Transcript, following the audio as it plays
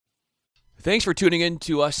Thanks for tuning in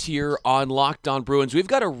to us here on Locked On Bruins. We've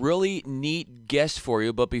got a really neat guest for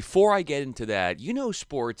you, but before I get into that, you know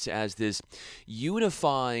sports as this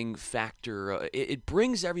unifying factor. It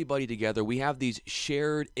brings everybody together. We have these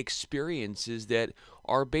shared experiences that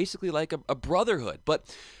are basically like a brotherhood. But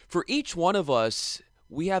for each one of us,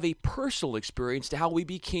 we have a personal experience to how we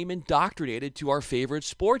became indoctrinated to our favorite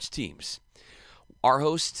sports teams. Our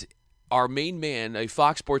host, our main man, a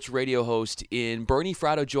Fox Sports radio host in Bernie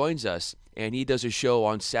Fratto joins us, and he does a show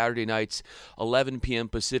on Saturday nights, 11 p.m.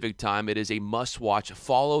 Pacific time. It is a must-watch.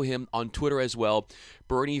 Follow him on Twitter as well,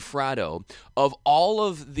 Bernie Fratto. Of all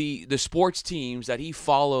of the sports teams that he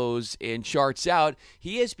follows and charts out,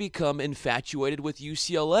 he has become infatuated with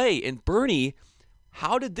UCLA. And Bernie,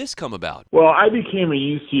 how did this come about? Well, I became a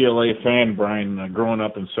UCLA fan, Brian, growing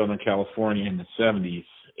up in Southern California in the 70s.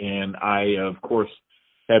 And I, of course,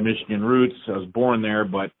 had Michigan roots. I was born there,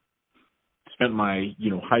 but spent my,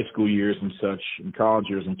 high school years and such and college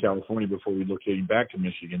years in California before relocating back to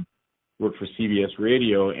Michigan. Worked for CBS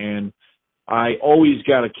Radio, and I always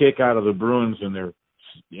got a kick out of the Bruins and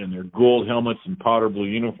their gold helmets and powder blue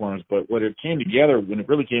uniforms. But when it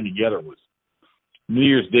really came together was New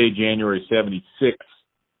Year's Day, January '76,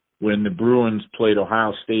 when the Bruins played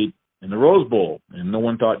Ohio State in the Rose Bowl, and no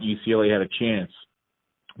one thought UCLA had a chance.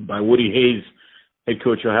 By Woody Hayes, head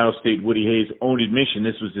coach of Ohio State, Woody Hayes' own admission,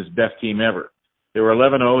 this was his best team ever. They were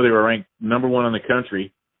 11-0. They were ranked number one in the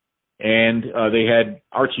country. And they had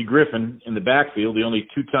Archie Griffin in the backfield, the only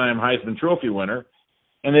two-time Heisman Trophy winner.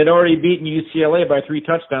 And they'd already beaten UCLA by 3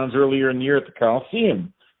 touchdowns earlier in the year at the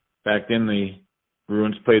Coliseum. Back then, the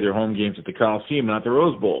Bruins played their home games at the Coliseum, not the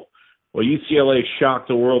Rose Bowl. Well, UCLA shocked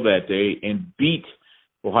the world that day and beat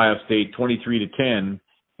Ohio State 23-10.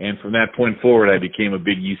 And from that point forward, I became a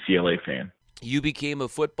big UCLA fan. You became a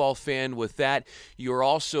football fan with that. You're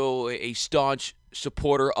also a staunch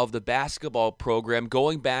supporter of the basketball program,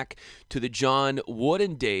 going back to the John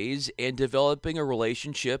Wooden days and developing a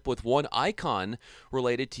relationship with one icon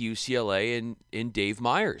related to UCLA in Dave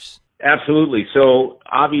Myers. Absolutely. So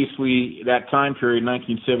obviously that time period,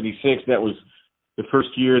 1976, that was the first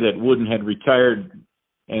year that Wooden had retired,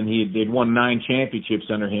 and they'd won 9 championships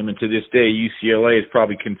under him. And to this day, UCLA is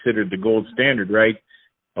probably considered the gold standard, right,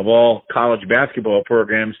 of all college basketball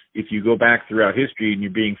programs, if you go back throughout history, and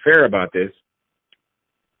you're being fair about this.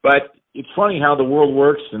 But it's funny how the world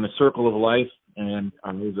works in the circle of life, and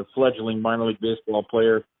I was a fledgling minor league baseball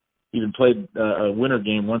player, even played a winter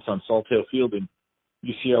game once on Saltair Field in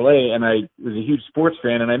UCLA, and I was a huge sports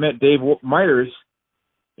fan, and I met Dave Myers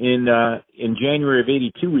in January of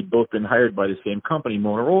 '82. We'd both been hired by the same company,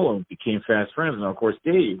 Motorola, and became fast friends. And, of course,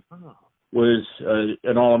 Dave was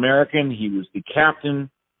an All-American. He was the captain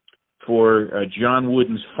for John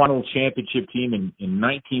Wooden's Funnel Championship team in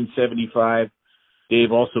 1975.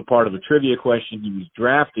 Dave, also part of a trivia question, he was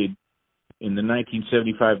drafted in the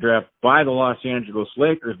 1975 draft by the Los Angeles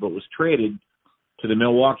Lakers, but was traded to the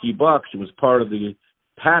Milwaukee Bucks. It was part of the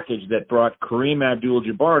package that brought Kareem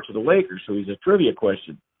Abdul-Jabbar to the Lakers. So he's a trivia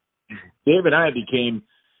question. Dave and I became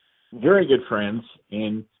very good friends,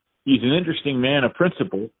 and he's an interesting man of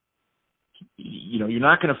principle. You're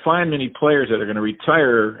not going to find many players that are going to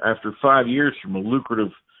retire after 5 years from a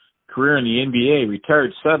lucrative career in the NBA.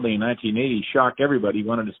 Retired suddenly in 1980, shocked everybody. He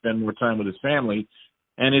wanted to spend more time with his family.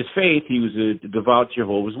 And his faith, he was a devout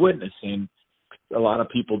Jehovah's Witness. And a lot of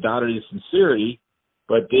people doubted his sincerity,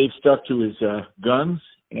 but Dave stuck to his guns,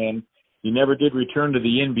 and he never did return to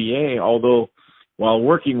the NBA, although while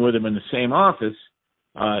working with him in the same office,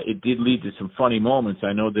 it did lead to some funny moments.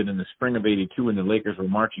 I know that in the spring of '82, when the Lakers were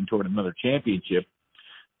marching toward another championship,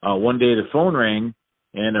 one day the phone rang,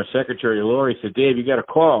 and our secretary, Lori, said, "Dave, you got a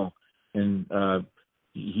call." And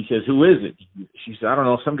he says, "Who is it?" She said, "I don't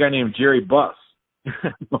know, some guy named Jerry Buss."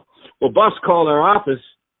 Well, Buss called our office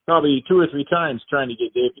probably 2 or 3 times trying to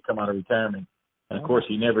get Dave to come out of retirement. And, of course,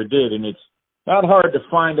 he never did. And it's not hard to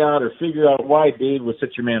find out or figure out why Dave was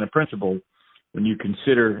such a man of principle when you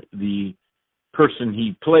consider the person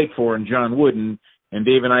he played for in John Wooden. And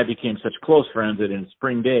Dave and I became such close friends that in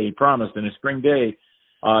spring day, he promised in a spring day,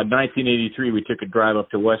 1983, we took a drive up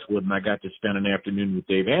to Westwood, and I got to spend an afternoon with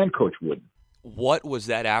Dave and Coach Wooden. What was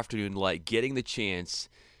that afternoon like, getting the chance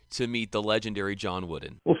to meet the legendary John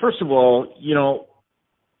Wooden? Well, first of all,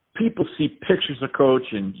 people see pictures of Coach,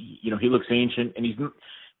 and, he looks ancient, and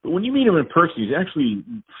but when you meet him in person, he's actually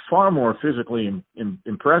far more physically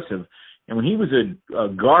impressive. And when he was a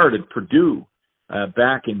guard at Purdue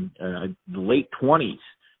back in the late 20s,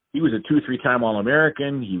 he was a 2-3-time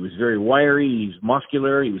All-American. He was very wiry. He was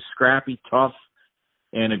muscular. He was scrappy, tough,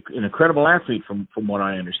 and an incredible athlete from what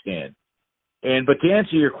I understand. But to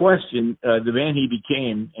answer your question, the man he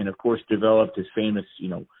became, and of course developed his famous,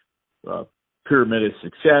 pyramid of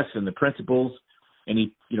success and the principles, and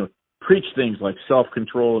he, preached things like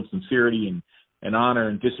self-control and sincerity and honor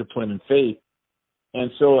and discipline and faith. And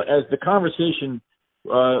so as the conversation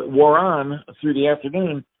wore on through the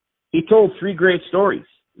afternoon, he told three great stories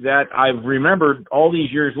that I've remembered all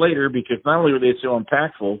these years later, because not only were they so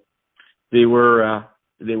impactful, they were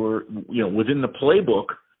within the playbook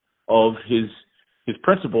of his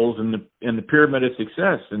principles and the pyramid of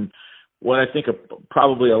success. And what I think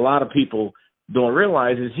probably a lot of people don't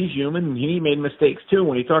realize is he's human and he made mistakes too.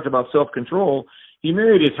 When he talked about self-control, he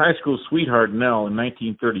married his high school sweetheart Nell in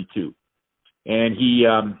 1932, and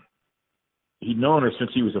he'd known her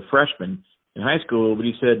since he was a freshman in high school. But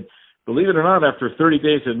he said, believe it or not, after 30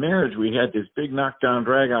 days of marriage, we had this big knockdown,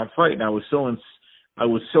 drag-out fight, and I was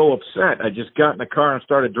so upset. I just got in the car and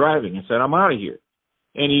started driving and said, I'm out of here.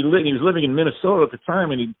 And he was living in Minnesota at the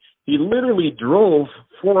time, and he literally drove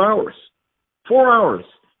 4 hours. 4 hours.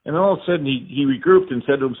 And then all of a sudden he regrouped and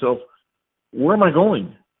said to himself, where am I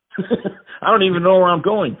going? I don't even know where I'm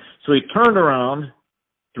going. So he turned around,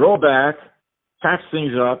 drove back, packed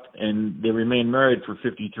things up, and they remained married for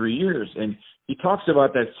 53 years. And he talks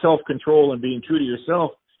about that self-control and being true to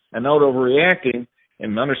yourself and not overreacting,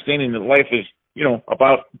 and understanding that life is,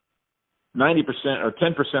 about 90% or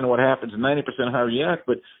 10% of what happens and 90% of how you react.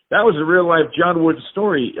 But that was a real life John Wooden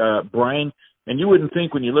story, Brian. And you wouldn't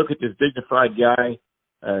think, when you look at this dignified guy,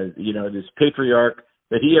 this patriarch,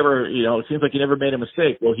 that he ever, it seems like he never made a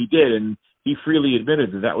mistake. Well, he did, and he freely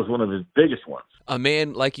admitted that was one of his biggest ones. A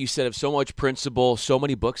man, like you said, of so much principle, so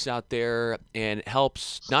many books out there, and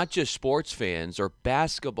helps not just sports fans or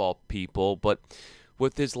basketball people, but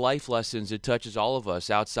with his life lessons, it touches all of us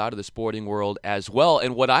outside of the sporting world as well.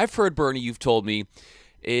 And what I've heard, Bernie, you've told me,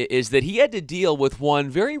 is that he had to deal with one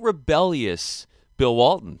very rebellious Bill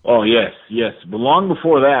Walton. Oh, yes. But long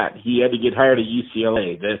before that, he had to get hired at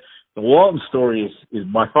UCLA. The Walton story is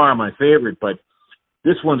by far my favorite, but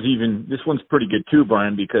this one's pretty good too,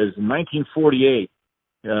 Brian, because in 1948,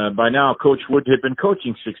 by now Coach Wood had been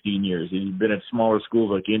coaching 16 years. He'd been at smaller schools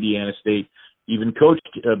like Indiana State, even coached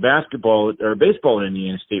baseball at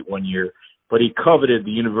Indiana State one year, but he coveted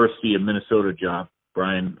the University of Minnesota job.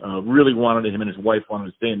 Brian really wanted, him and his wife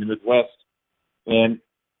wanted to stay in the Midwest, and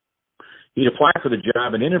he'd applied for the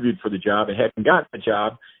job and interviewed for the job and hadn't gotten the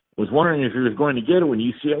job. Was wondering if he was going to get it when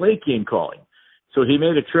UCLA came calling. So he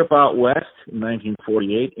made a trip out west in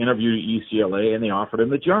 1948, interviewed at UCLA, and they offered him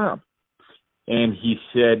the job. And he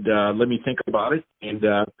said, let me think about it. And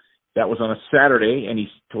that was on a Saturday, and he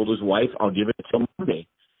told his wife, I'll give it till Monday.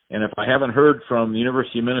 And if I haven't heard from the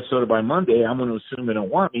University of Minnesota by Monday, I'm going to assume they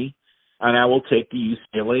don't want me, and I will take the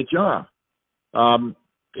UCLA job.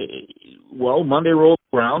 Well, Monday rolled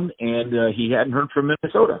around, and he hadn't heard from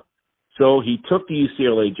Minnesota. So he took the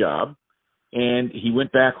UCLA job, and he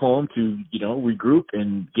went back home to, regroup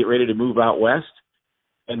and get ready to move out west.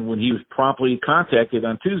 And when he was promptly contacted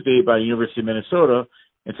on Tuesday by the University of Minnesota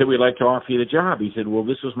and said, we'd like to offer you the job, he said, well,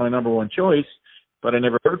 this was my number one choice, but I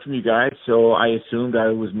never heard from you guys, so I assumed I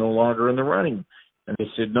was no longer in the running. And they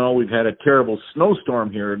said, no, we've had a terrible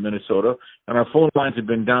snowstorm here in Minnesota, and our phone lines have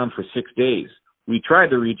been down for 6 days. We tried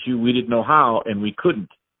to reach you, we didn't know how, and we couldn't.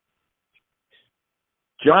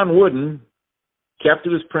 John Wooden kept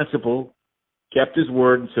to his principle, kept his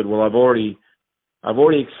word, and said, well, I've already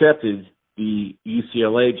accepted the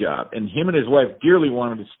UCLA job. And him and his wife dearly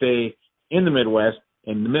wanted to stay in the Midwest,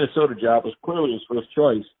 and the Minnesota job was clearly his first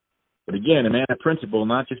choice. But again, a man of principle,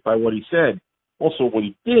 not just by what he said, also what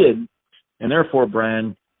he did, and therefore,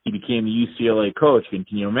 Brian, he became the UCLA coach. And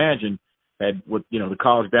can you imagine what the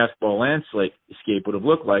college basketball landscape would have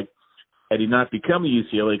looked like had he not become the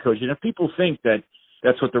UCLA coach? And if people think that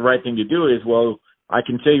that's what the right thing to do is, well, I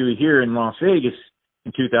can tell you here in Las Vegas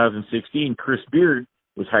in 2016, Chris Beard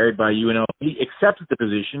was hired by UNLV. He accepted the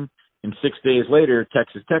position, and 6 days later,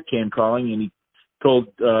 Texas Tech came calling, and he told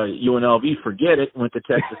UNLV, forget it, and went to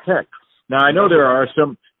Texas Tech. Now, I know there are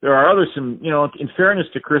in fairness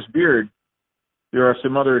to Chris Beard, there are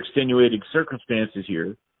some other extenuating circumstances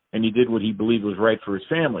here, and he did what he believed was right for his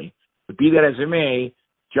family. But be that as it may,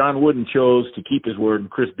 John Wooden chose to keep his word, and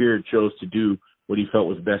Chris Beard chose to do what he felt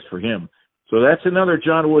was best for him. So that's another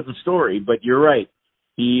John Wooden story, but you're right.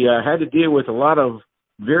 He had to deal with a lot of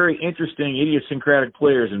very interesting, idiosyncratic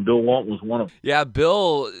players, and Bill Walton was one of them. Yeah,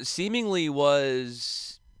 Bill seemingly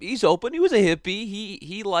he's open. He was a hippie.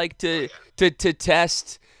 He liked to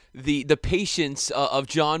test the patience of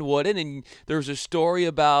John Wooden, and there's a story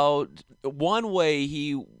about one way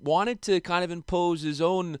he wanted to kind of impose his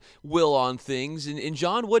own will on things, and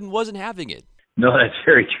John Wooden wasn't having it. No, that's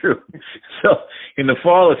very true. So in the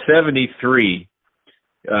fall of '73,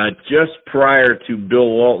 just prior to Bill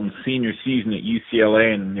Walton's senior season at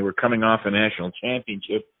UCLA, and they were coming off a national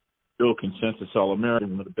championship, Bill consensus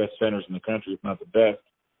All-American, one of the best centers in the country, if not the best,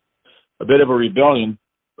 a bit of a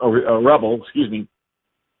rebel, excuse me.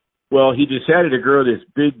 Well, he decided to grow this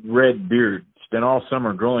big red beard, spent all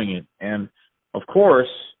summer growing it, and of course,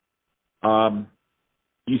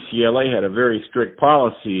 UCLA had a very strict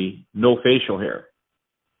policy, no facial hair.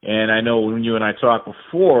 And I know when you and I talked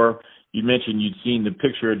before, you mentioned you'd seen the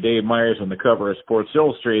picture of Dave Myers on the cover of Sports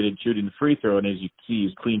Illustrated shooting the free throw, and as you can see,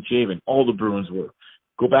 he's clean shaven. All the Bruins were.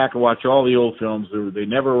 Go back and watch all the old films. They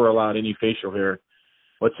never were allowed any facial hair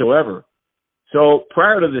whatsoever. So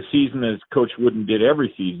prior to the season, as Coach Wooden did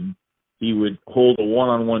every season, he would hold a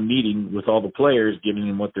one-on-one meeting with all the players, giving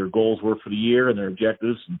them what their goals were for the year and their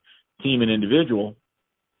objectives, and team and individual.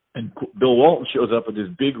 And Bill Walton shows up with this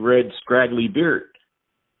big red scraggly beard.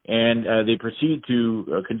 And they proceed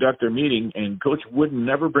to conduct their meeting, and Coach Wooden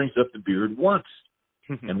never brings up the beard once.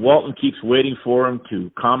 And Walton keeps waiting for him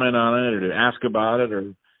to comment on it or to ask about it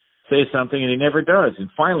or say something, and he never does. And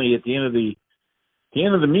finally, at the end of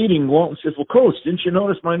the meeting, Walton says, "Well, Coach, didn't you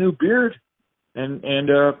notice my new beard?" And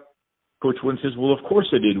Coach Wooden says, "Well, of course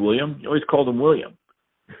I did, William." He always called him William.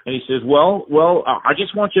 And he says, well, I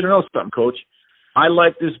just want you to know something, Coach. I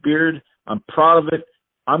like this beard. I'm proud of it.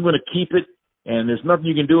 I'm going to keep it, and there's nothing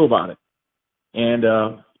you can do about it.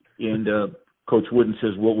 And Coach Wooden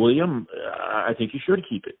says, "Well, William, I think you should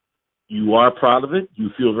keep it. You are proud of it. You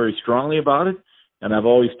feel very strongly about it, and I've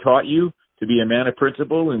always taught you to be a man of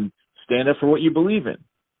principle and stand up for what you believe in.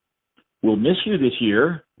 We'll miss you this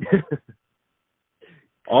year."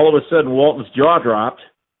 All of a sudden, Walton's jaw dropped.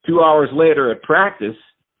 2 hours later at practice,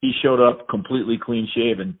 he showed up completely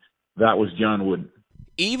clean-shaven. That was John Wooden.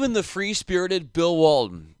 Even the free-spirited Bill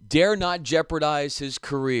Walton dare not jeopardize his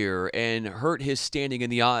career and hurt his standing in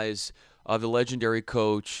the eyes of the legendary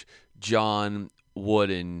coach, John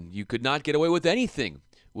Wooden. You could not get away with anything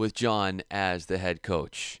with John as the head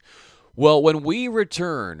coach. Well, when we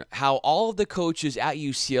return, how all of the coaches at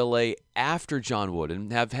UCLA after John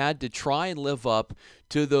Wooden have had to try and live up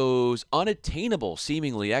to those unattainable,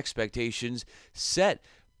 seemingly, expectations set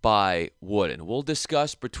by Wooden. We'll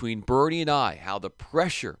discuss between Bernie and I how the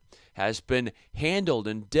pressure has been handled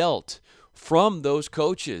and dealt from those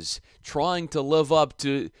coaches trying to live up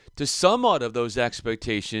to somewhat of those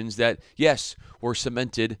expectations that, yes, were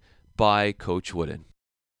cemented by Coach Wooden.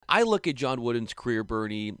 I look at John Wooden's career,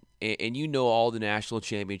 Bernie, and you know all the national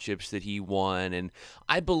championships that he won, and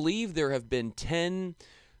I believe there have been 10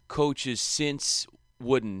 coaches since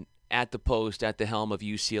Wooden at the post, at the helm of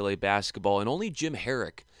UCLA basketball, and only Jim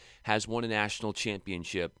Herrick has won a national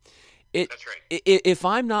championship. That's right. If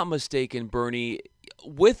I'm not mistaken, Bernie,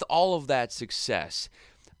 with all of that success,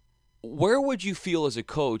 where would you feel as a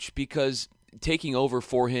coach, because taking over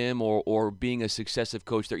for him or being a successive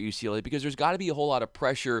coach there at UCLA, because there's got to be a whole lot of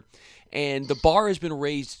pressure, and the bar has been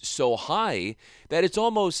raised so high that it's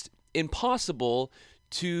almost impossible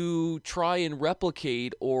to try and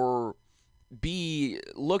replicate or be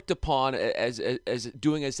looked upon as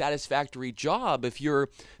doing a satisfactory job if you're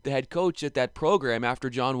the head coach at that program after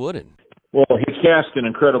John Wooden. Well, he cast an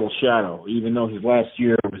incredible shadow, even though his last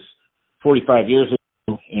year was 45 years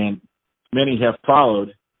ago, and many have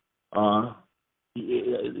followed.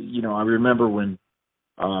 I remember when,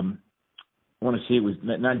 I want to say it was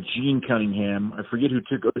not Gene Cunningham. I forget who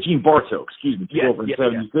took over. Gene Bartow, took over in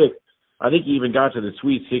 76. Yeah. I think he even got to the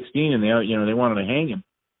Sweet 16, and they wanted to hang him.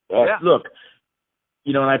 Look,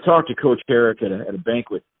 and I talked to Coach Herrick at a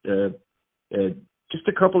banquet just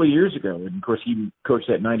a couple of years ago. And, of course, he coached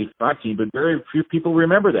that 95 team, but very few people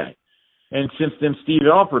remember that. And since then, Steve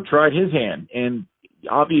Alford tried his hand. And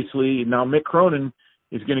obviously now Mick Cronin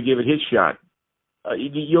is going to give it his shot.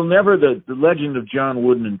 You'll never, the legend of John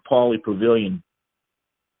Wooden and Paulie Pavilion,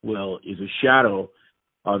 is a shadow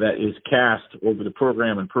that is cast over the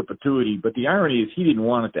program in perpetuity. But the irony is he didn't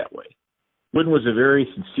want it that way. Wooden was a very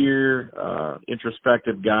sincere,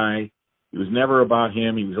 introspective guy. It was never about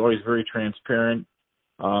him. He was always very transparent.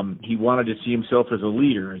 He wanted to see himself as a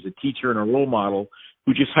leader, as a teacher and a role model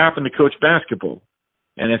who just happened to coach basketball.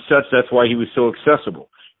 And as such, that's why he was so accessible.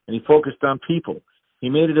 And he focused on people. He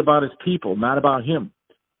made it about his people, not about him.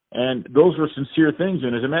 And those were sincere things.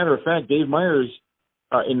 And as a matter of fact, Dave Myers,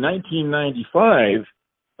 in 1995,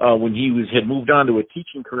 when he had moved on to a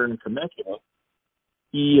teaching career in Temecula,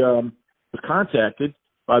 he was contacted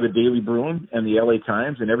by the Daily Bruin and the LA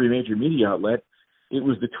Times and every major media outlet. It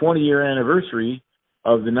was the 20-year anniversary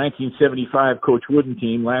of the 1975 Coach Wooden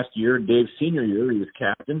team last year, Dave's senior year. He was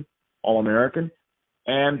captain, All-American.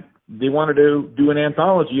 And they wanted to do an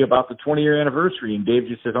anthology about the 20-year anniversary, and Dave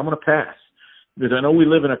just says, I'm going to pass. Because I know we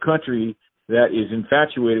live in a country that is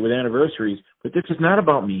infatuated with anniversaries, but this is not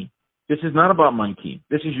about me. This is not about my team.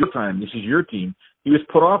 This is your time. This is your team. He was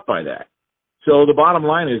put off by that. So the bottom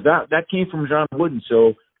line is that came from John Wooden.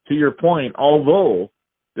 So to your point, although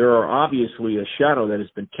there are obviously a shadow that has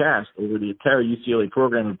been cast over the entire UCLA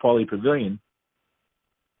program in Pauley Pavilion,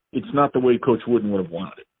 it's not the way Coach Wooden would have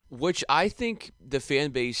wanted it. Which I think the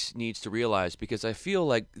fan base needs to realize, because I feel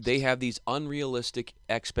like they have these unrealistic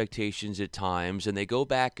expectations at times, and they go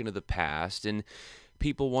back into the past, and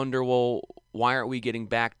people wonder, well, why aren't we getting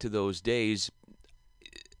back to those days?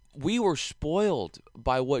 We were spoiled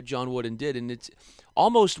by what John Wooden did, and it's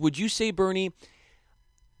almost, would you say, Bernie,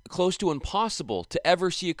 close to impossible to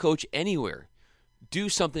ever see a coach anywhere do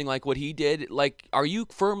something like what he did? Like, are you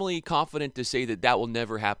firmly confident to say that will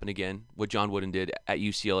never happen again, what John Wooden did at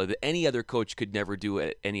UCLA, that any other coach could never do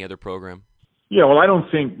at any other program? Yeah, well, I don't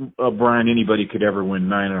think, Brian, anybody could ever win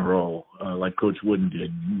 9 in a row like Coach Wooden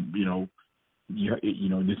did.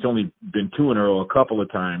 There's only been 2 in a row a couple of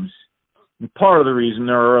times. And part of the reason,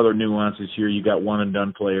 there are other nuances here. You got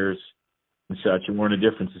one-and-done players and such, and we're in a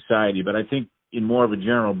different society. But I think in more of a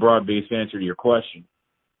general, broad-based answer to your question,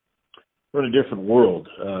 we're in a different world.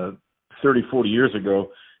 30, 40 years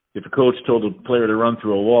ago, if a coach told a player to run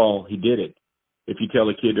through a wall, he did it. If you tell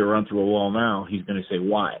a kid to run through a wall now, he's going to say,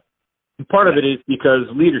 why? And part of it is because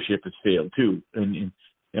leadership has failed, too, in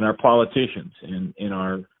our politicians and in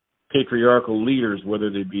our patriarchal leaders, whether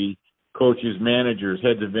they be coaches, managers,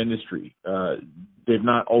 heads of industry. They've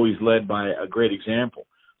not always led by a great example.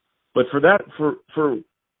 But for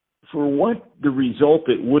what the result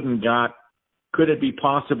that Wooden got, could it be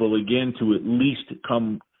possible again to at least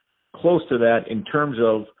come close to that in terms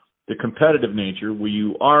of the competitive nature, where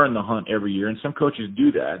you are in the hunt every year, and some coaches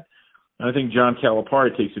do that. And I think John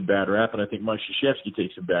Calipari takes a bad rap, and I think Mike Krzyzewski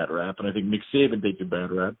takes a bad rap, and I think Nick Saban takes a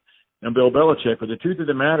bad rap, and Bill Belichick. But the truth of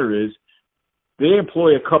the matter is, they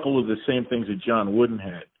employ a couple of the same things that John Wooden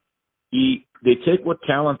had. They take what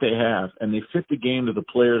talent they have, and they fit the game to the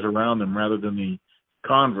players around them rather than the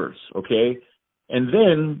converse, okay? And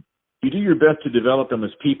then you do your best to develop them as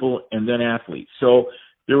people and then athletes. So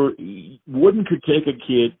Wooden could take a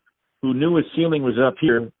kid who knew his ceiling was up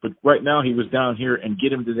here, but right now he was down here, and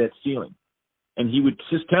get him to that ceiling. And he would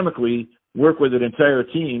systemically work with an entire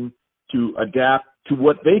team to adapt to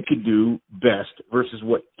what they could do best versus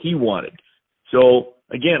what he wanted. So,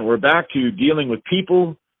 again, we're back to dealing with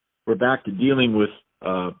people. We're back to dealing with,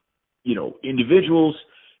 individuals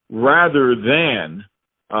rather than,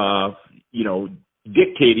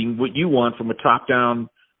 dictating what you want from a top-down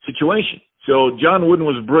situation. So John Wooden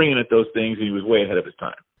was brilliant at those things, and he was way ahead of his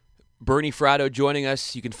time. Bernie Fratto joining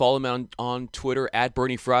us. You can follow him on Twitter at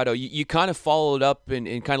Bernie Fratto. You kind of followed up and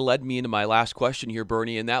kind of led me into my last question here,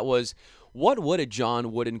 Bernie, and that was, what would a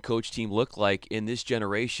John Wooden coach team look like in this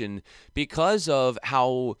generation because of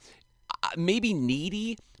how maybe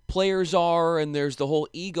needy players are, and there's the whole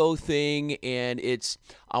ego thing, and it's,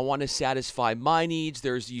 I want to satisfy my needs.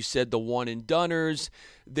 There's, you said, the one-and-doners.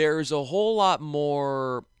 There's a whole lot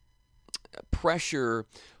more pressure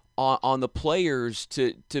on the players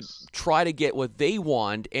to try to get what they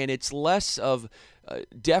want, and it's less of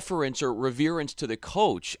deference or reverence to the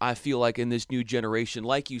coach, I feel like, in this new generation.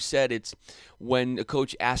 Like you said, it's when a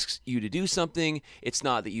coach asks you to do something, it's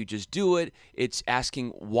not that you just do it, it's asking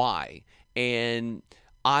why. And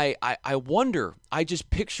I wonder, I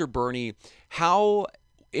just picture, Bernie, how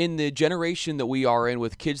in the generation that we are in,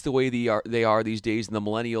 with kids the way they are these days, and the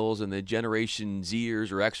millennials and the Generation Zers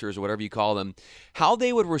or Xers or whatever you call them, how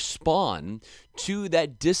they would respond to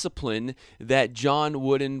that discipline that John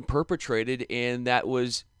Wooden perpetrated, and that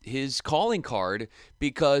was his calling card,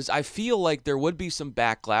 because I feel like there would be some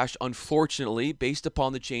backlash, unfortunately, based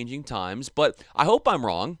upon the changing times. But I hope I'm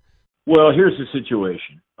wrong. Well, here's the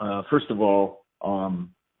situation. First of all,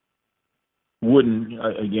 Wooden,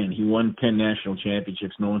 again, he won 10 national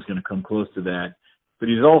championships. No one's going to come close to that. But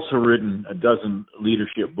he's also written a dozen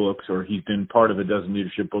leadership books, or he's been part of a dozen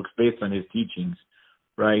leadership books based on his teachings,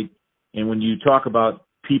 right? And when you talk about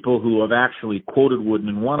people who have actually quoted Wooden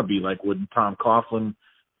and want to be like Wooden, Tom Coughlin,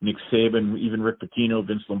 Nick Saban, even Rick Pitino,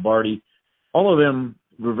 Vince Lombardi, all of them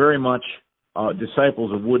were very much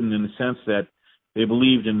disciples of Wooden in the sense that they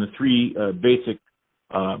believed in the three basic,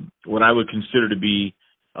 what I would consider to be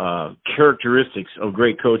characteristics of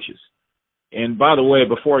great coaches. And by the way,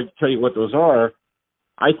 before I tell you what those are,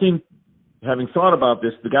 I think, having thought about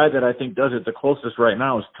this, the guy that I think does it the closest right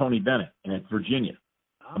now is Tony Bennett at Virginia.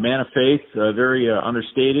 A man of faith, very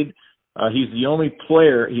understated. He's the only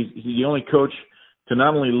player, he's the only coach to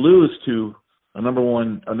not only lose to a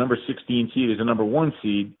number 16 seed as a number 1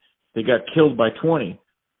 seed. They got killed by 20.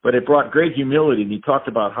 But it brought great humility, and he talked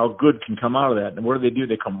about how good can come out of that. And what do?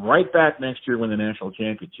 They come right back next year, win the national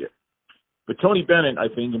championship. But Tony Bennett, I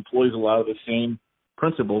think, employs a lot of the same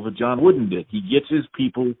principles that John Wooden did. He gets his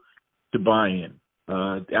people to buy in.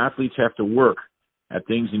 Athletes have to work at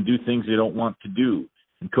things and do things they don't want to do.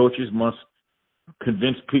 And coaches must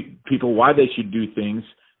convince people why they should do things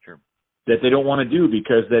that they don't want to do,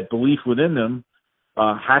 because that belief within them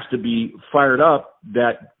has to be fired up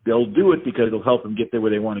that they'll do it because it'll help them get there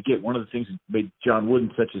where they want to get. One of the things that made John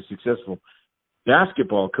Wooden such a successful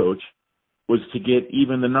basketball coach was to get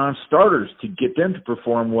even the non-starters, to get them to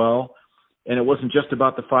perform well. And it wasn't just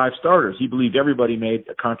about the 5 starters. He believed everybody made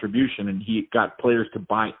a contribution, and he got players to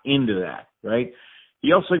buy into that, right?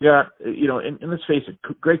 He also got, and let's face it,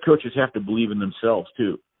 great coaches have to believe in themselves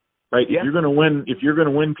too, right? Yeah. If you're going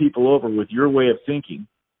to win people over with your way of thinking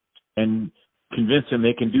and convince them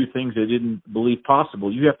they can do things they didn't believe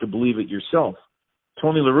possible, you have to believe it yourself.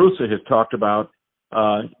 Tony La Russa has talked about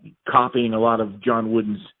copying a lot of John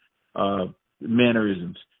Wooden's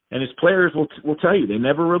mannerisms. And his players will tell you they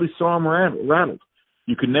never really saw him rattled.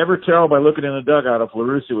 You could never tell by looking in the dugout if La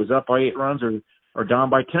Russa was up by 8 runs or down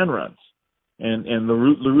by 10 runs. And La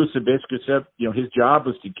Russa basically said, his job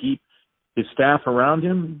was to keep his staff around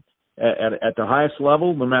him at the highest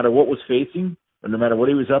level, no matter what was facing or no matter what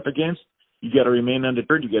he was up against. You got to remain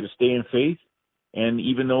undeterred. You got to stay in faith. And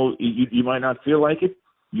even though you might not feel like it,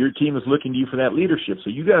 your team is looking to you for that leadership. So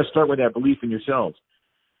you got to start with that belief in yourselves.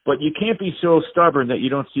 But you can't be so stubborn that you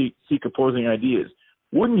don't seek opposing ideas.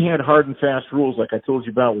 Wooden had hard and fast rules like I told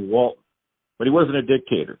you about with Walton, but he wasn't a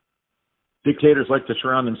dictator. Dictators like to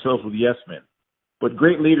surround themselves with yes men. But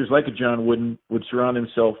great leaders like a John Wooden would surround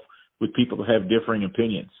himself with people who have differing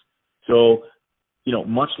opinions. So,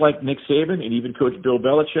 much like Nick Saban and even Coach Bill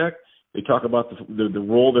Belichick, they talk about the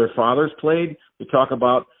role their fathers played. They talk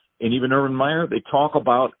about, and even Urban Meyer, they talk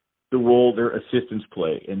about the role their assistants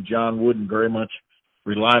play. And John Wooden very much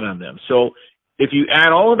relied on them. So if you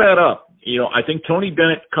add all of that up, I think Tony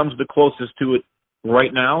Bennett comes the closest to it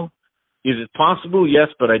right now. Is it possible? Yes,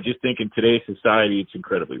 but I just think in today's society, it's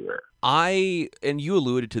incredibly rare. And you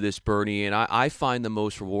alluded to this, Bernie, and I find the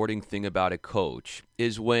most rewarding thing about a coach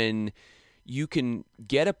is when you can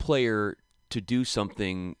get a player to do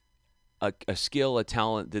something, a skill, a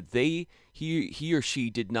talent that he or she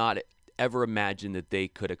did not ever imagine that they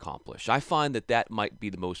could accomplish. I find that might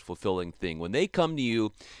be the most fulfilling thing. When they come to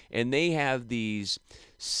you and they have these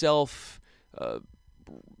self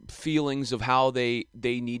feelings of how they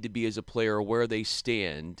need to be as a player, where they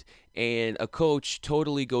stand, and a coach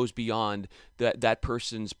totally goes beyond that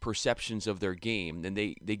person's perceptions of their game, and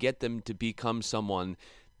they get them to become someone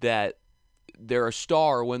that they're a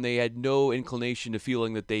star when they had no inclination to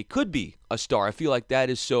feeling that they could be a star. I feel like that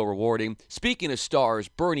is so rewarding. Speaking of stars,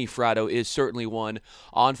 Bernie Fratto is certainly one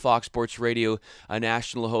on Fox Sports Radio, a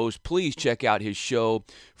national host. Please check out his show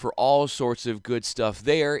for all sorts of good stuff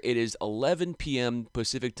there. It is 11 p.m.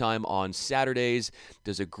 Pacific time on Saturdays.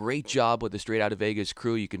 Does a great job with the Straight Outta Vegas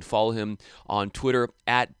crew. You can follow him on Twitter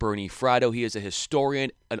at Bernie Fratto. He is a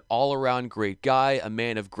historian, an all-around great guy, a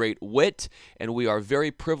man of great wit, and we are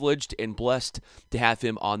very privileged and blessed to have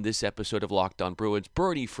him on this episode of Locked On Bruins.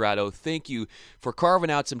 Bernie Fratto, thank you for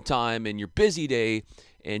carving out some time in your busy day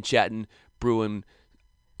and chatting Bruin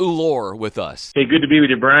lore with us. Hey, good to be with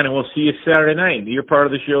you, Brian, and we'll see you Saturday night. You're part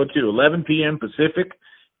of the show, too. 11 p.m. Pacific,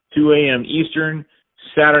 2 a.m. Eastern,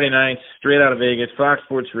 Saturday nights, Straight Outta Vegas, Fox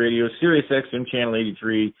Sports Radio, Sirius XM Channel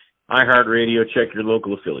 83, iHeartRadio. Check your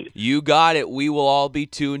local affiliate. You got it. We will all be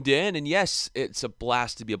tuned in. And yes, it's a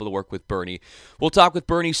blast to be able to work with Bernie. We'll talk with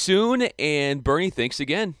Bernie soon. And Bernie, thanks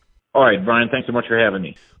again. All right, Brian, thanks so much for having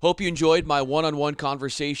me. Hope you enjoyed my one-on-one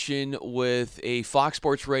conversation with a Fox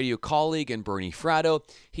Sports Radio colleague and Bernie Fratto.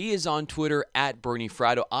 He is on Twitter at Bernie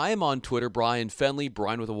Fratto. I am on Twitter, Brian Fenley,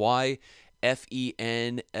 Brian with a Y, Fenley.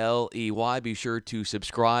 Be sure to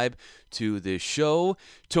subscribe to this show.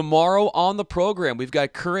 Tomorrow on the program, we've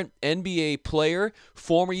got current NBA player,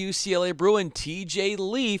 former UCLA Bruin, TJ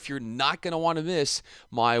Leaf. You're not going to want to miss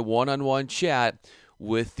my one-on-one chat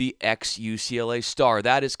with the ex-UCLA star.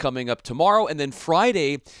 That is coming up tomorrow. And then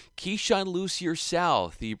Friday, Keyshawn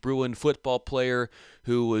Lucier-South, the Bruin football player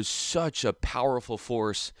who was such a powerful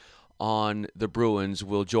force on the Bruins,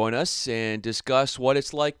 will join us and discuss what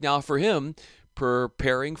it's like now for him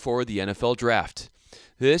preparing for the NFL draft.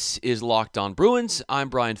 This is Locked On Bruins. I'm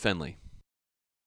Brian Fenley.